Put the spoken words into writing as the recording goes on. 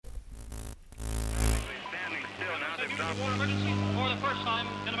for emergency for the first time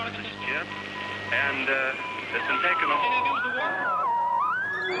in American history. Yes, and it's been taken off.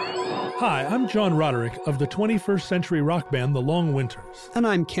 Hi, I'm John Roderick of the 21st Century rock band The Long Winters. And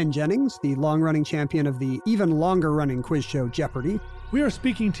I'm Ken Jennings, the long-running champion of the even longer-running quiz show Jeopardy! We are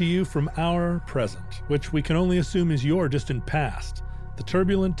speaking to you from our present, which we can only assume is your distant past, the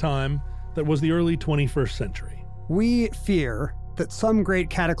turbulent time that was the early 21st century. We fear that some great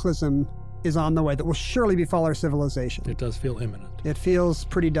cataclysm is on the way that will surely befall our civilization. It does feel imminent. It feels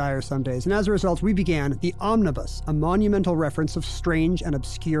pretty dire some days. And as a result, we began The Omnibus, a monumental reference of strange and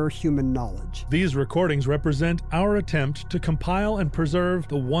obscure human knowledge. These recordings represent our attempt to compile and preserve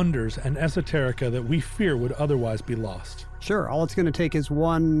the wonders and esoterica that we fear would otherwise be lost. Sure, all it's going to take is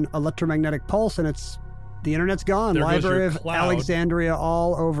one electromagnetic pulse and the internet's gone. There goes Library your of cloud. Alexandria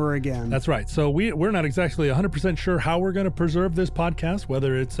all over again. That's right. So we're not exactly 100% sure how we're going to preserve this podcast,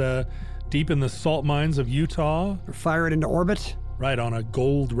 whether it's deep in the salt mines of Utah. Or fire it into orbit. Right, on a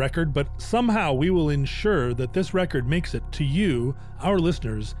gold record, but somehow we will ensure that this record makes it to you, our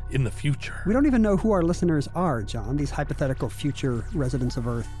listeners, in the future. We don't even know who our listeners are, John, these hypothetical future residents of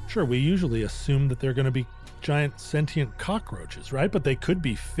Earth. Sure, we usually assume that they're going to be giant sentient cockroaches, right? But they could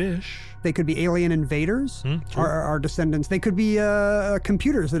be fish. They could be alien invaders, our descendants. They could be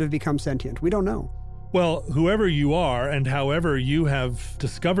computers that have become sentient. We don't know. Well, whoever you are and however you have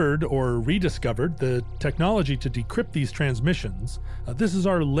discovered or rediscovered the technology to decrypt these transmissions, this is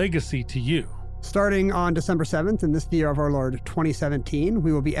our legacy to you. Starting on December 7th in this year of our Lord 2017,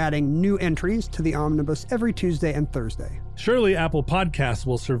 we will be adding new entries to the Omnibus every Tuesday and Thursday. Surely Apple Podcasts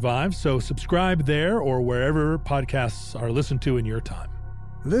will survive, so subscribe there or wherever podcasts are listened to in your time.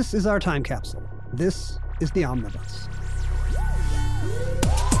 This is our time capsule. This is the Omnibus.